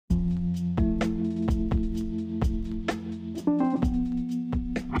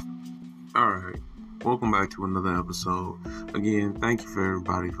welcome back to another episode. Again, thank you for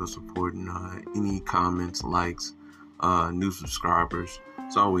everybody for supporting. Any comments, likes, new subscribers.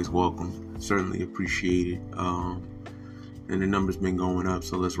 It's always welcome. Certainly appreciate it. And the numbers been going up,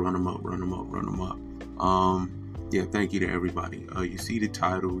 so let's run them up. Thank you to everybody. You see the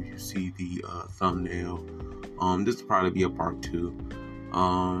title, you see the thumbnail. This will probably be a part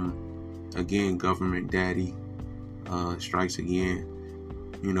 2. Again, government daddy strikes again.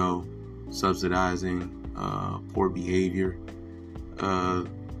 Subsidizing poor behavior. I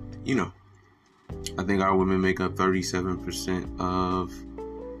think our women make up 37% of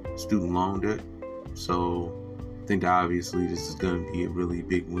student loan debt. So I think that obviously this is going to be a really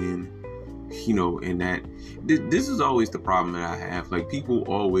big win. And that this is always the problem that I have. Like, people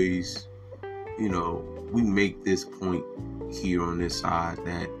always, we make this point here on this side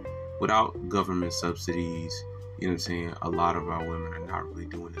that without government subsidies, a lot of our women are not really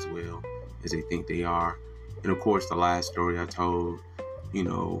doing as well as they think they are. And of course, the last story I told,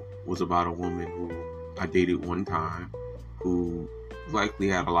 was about a woman who I dated one time who likely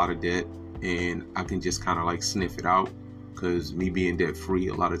had a lot of debt, and I can just kind of sniff it out, because me being debt free,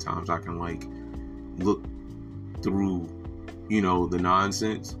 a lot of times I can look through, the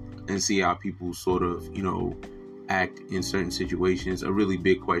nonsense and see how people sort of, act in certain situations. A really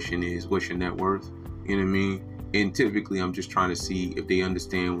big question is, what's your net worth? You know what I mean? And typically I'm just trying to see if they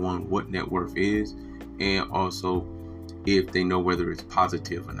understand, one, what net worth is, and also if they know whether it's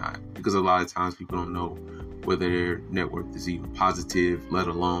positive or not. Because a lot of times people don't know whether their net worth is even positive, let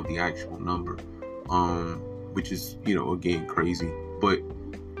alone the actual number, which is, again, crazy. But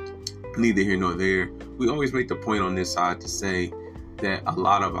neither here nor there. We always make the point on this side to say that a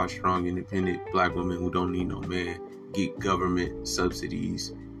lot of our strong, independent black women who don't need no man get government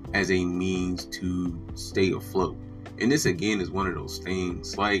subsidies as a means to stay afloat. And this, again, is one of those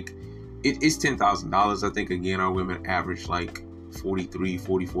things. It's $10,000. I think, again, our women average $43,000,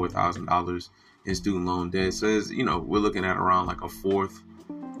 $44,000 in student loan debt. So, we're looking at around a fourth,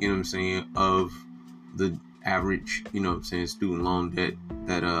 of the average, student loan debt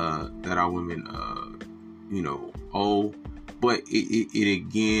that our women, owe. But it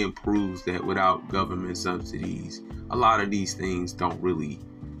again proves that without government subsidies, a lot of these things don't really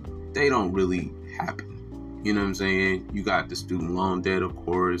happen. You know what I'm saying? You got the student loan debt, of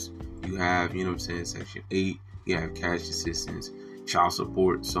course. You have, Section 8. You have cash assistance, child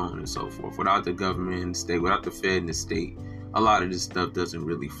support, so on and so forth. Without the government and the state, without the Fed and the state, a lot of this stuff doesn't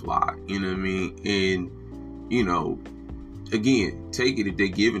really fly. You know what I mean? And, again, take it if they're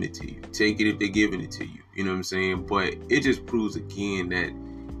giving it to you. Take it if they're giving it to you. You know what I'm saying? But it just proves again that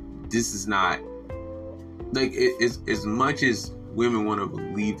this is not, as much as women want to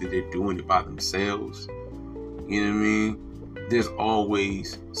believe that they're doing it by themselves, you know what I mean? There's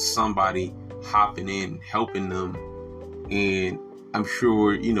always somebody hopping in, helping them. And I'm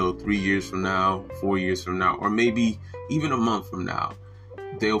sure, 3 years from now, 4 years from now, or maybe even a month from now,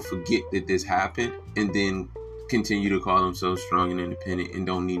 they'll forget that this happened and then continue to call themselves strong and independent and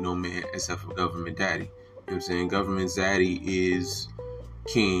don't need no man except for government daddy. You know what I'm saying? Government Zaddy is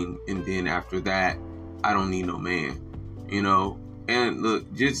king. And then after that, I don't need no man, And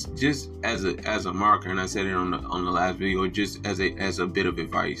look, just as a marker, and I said it on the last video, just as a bit of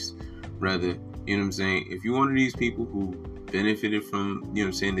advice, rather, you know what I'm saying? If you're one of these people who benefited from, the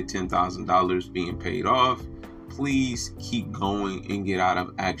 $10,000 being paid off, please keep going and get out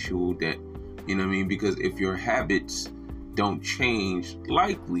of actual debt. You know what I mean? Because if your habits don't change,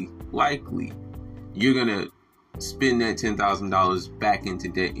 likely, you're gonna spend that $10,000 back into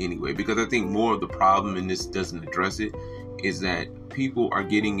debt anyway. Because I think more of the problem, and this doesn't address it, is that people are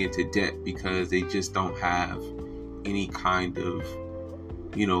getting into debt because they just don't have any kind of,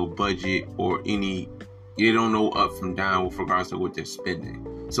 budget or they don't know up from down with regards to what they're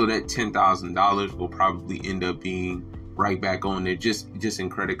spending. So that $10,000 will probably end up being right back on there, just in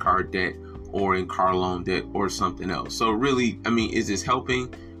credit card debt or in car loan debt or something else. So really, is this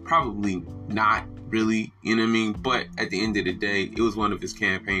helping? Probably not really, you know what I mean? But at the end of the day, it was one of his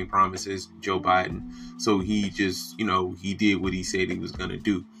campaign promises, Joe Biden. So he just, he did what he said he was going to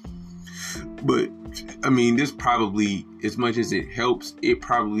do. But, this probably, as much as it helps, it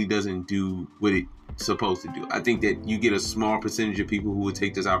probably doesn't do what it's supposed to do. I think that you get a small percentage of people who would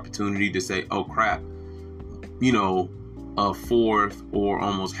take this opportunity to say, oh, crap, a fourth or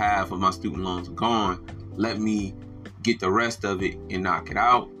almost half of my student loans are gone. Let me get the rest of it and knock it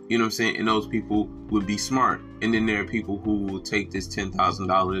out. You know what I'm saying? And those people would be smart. And then there are people who will take this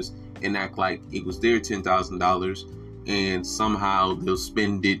 $10,000 and act like it was their $10,000, and somehow they'll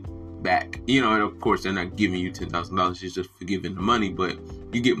spend it back. And of course, they're not giving you $10,000. It's just for giving the money. But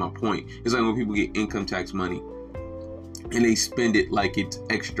You get my point. It's like when people get income tax money and they spend it like it's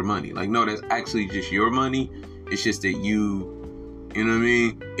extra money. Like, no, that's actually just your money. It's just that you know what I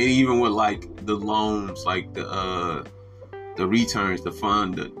mean? And even with like the loans, like the returns,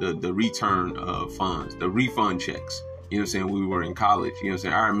 the return funds, the refund checks. You know what I'm saying? We were in college. You know what I'm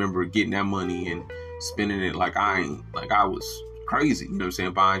saying? I remember getting that money and spending it like I was crazy. You know what I'm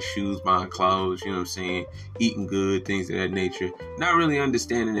saying? Buying shoes, buying clothes, you know what I'm saying? Eating good, things of that nature. Not really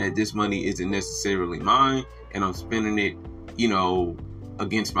understanding that this money isn't necessarily mine and I'm spending it, you know,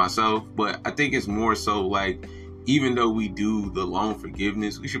 against myself. But I think it's more so like, even though we do the loan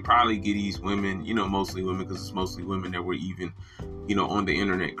forgiveness, we should probably get these women, you know, mostly women, because it's mostly women that were even, you know, on the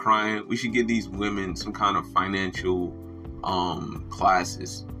internet crying. We should give these women some kind of financial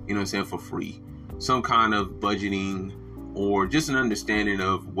classes, you know what I'm saying, for free. Some kind of budgeting or just an understanding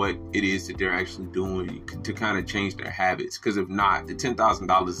of what it is that they're actually doing to kind of change their habits. Because if not, the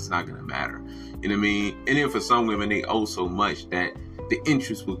 $10,000 is not going to matter. You know what I mean? And then for some women, they owe so much that the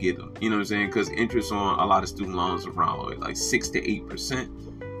interest will get them. You know what I'm saying? Because interest on a lot of student loans around like 6 to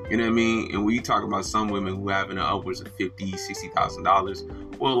 8%. You know what I mean? And when you talk about some women who have upwards of $50,000,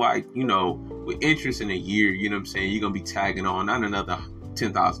 $60,000, well, like, you know, with interest in a year, you know what I'm saying, you're going to be tagging on not another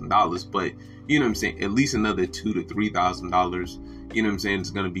 $10,000, but, you know what I'm saying, at least another $2,000 to $3,000, you know what I'm saying, it's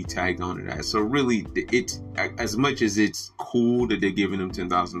going to be tagged on to that. So really, it's, as much as it's cool that they're giving them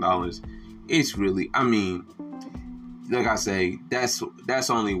 $10,000, it's really, I mean, like I say, that's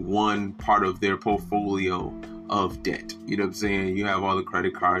only one part of their portfolio of debt. You know what I'm saying? You have all the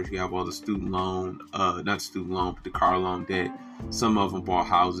credit cards, you have all the student loan, not student loan, but the car loan debt. Some of them bought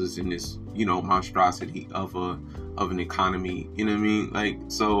houses in this, you know, monstrosity of an economy. You know what I mean? Like,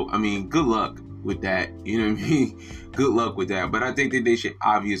 so, I mean, good luck with that. You know what I mean? Good luck with that. But I think that they should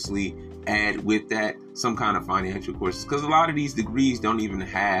obviously add with that some kind of financial courses, because a lot of these degrees don't even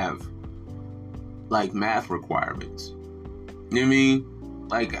have like math requirements. You know what I mean?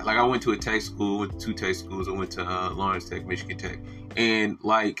 Like I went to a tech school, went to 2 tech schools. I went to Lawrence Tech, Michigan Tech. And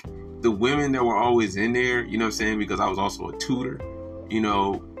like the women that were always in there, you know what I'm saying? Because I was also a tutor, you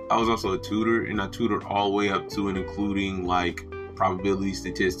know, and I tutored all the way up to and including like probability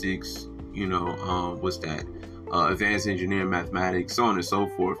statistics, you know, advanced engineering, mathematics, so on and so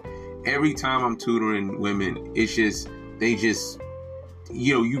forth. Every time I'm tutoring women, it's just,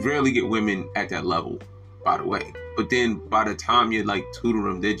 you know, you rarely get women at that level, by the way. But then by the time you like tutor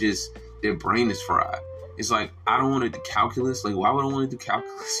them, their brain is fried. It's like, I don't want to do calculus. Like, why would I want to do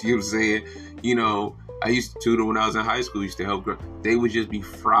calculus? You know what I'm saying? You know, I used to tutor when I was in high school. I used to help girls. They would just be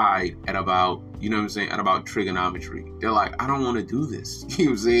fried at about, you know what I'm saying, at about trigonometry. They're like, I don't want to do this. You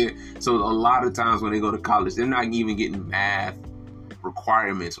know what I'm saying? So a lot of times when they go to college, they're not even getting math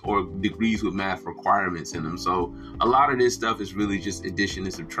requirements or degrees with math requirements in them. So a lot of this stuff is really just addition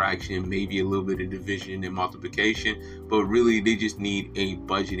and subtraction, maybe a little bit of division and multiplication, but really they just need a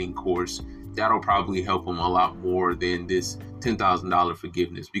budgeting course. That'll probably help them a lot more than this $10,000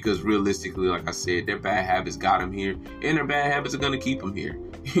 forgiveness, because realistically, like I said, their bad habits got them here, and their bad habits are going to keep them here.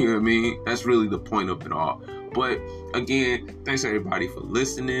 You know what I mean? That's really the point of it all. But again, thanks everybody for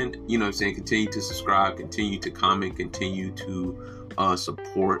listening. You know what I'm saying? Continue to subscribe, continue to comment, continue to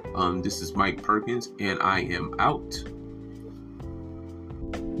support. This is Mike Perkins, and I am out.